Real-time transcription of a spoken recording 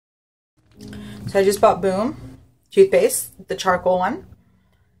So I just bought Boom toothpaste, the charcoal one,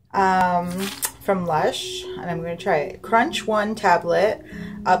 from Lush, and I'm going to try it. Crunch 1 tablet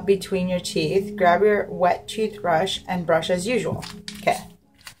up between your teeth. Grab your wet toothbrush and brush as usual. Okay,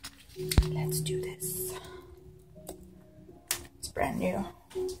 let's do this. It's brand new.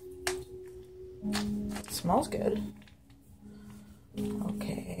 It smells good.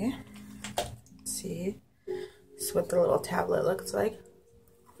 Okay, let's see. This is what the little tablet looks like.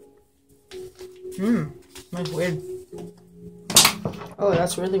 That's weird. Oh,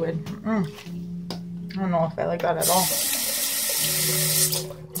 that's really weird. I don't know if I like that at all.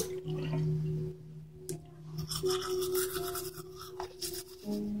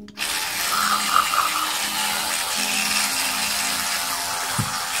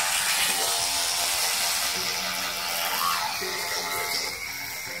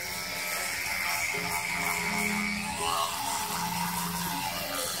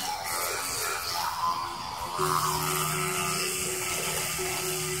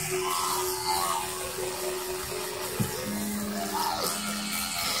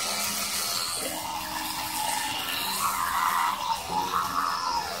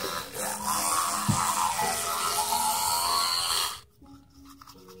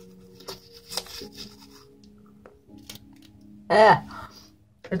 Yeah,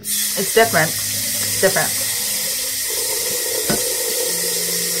 it's different. It's different.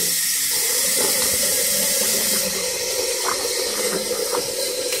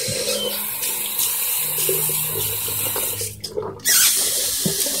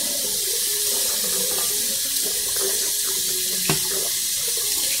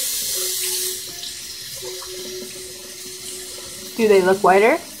 Do they look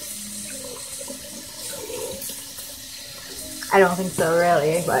whiter? I don't think so,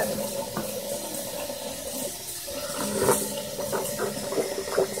 really, but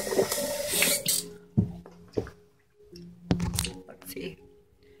let's see.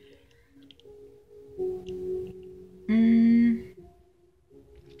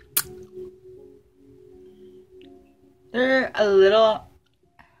 They're a little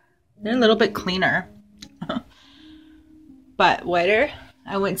bit cleaner, but whiter.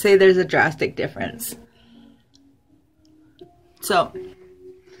 I wouldn't say there's a drastic difference. So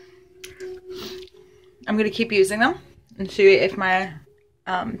I'm gonna keep using them and see if my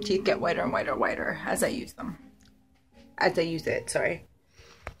teeth get whiter and whiter as I use them. As I use it, sorry.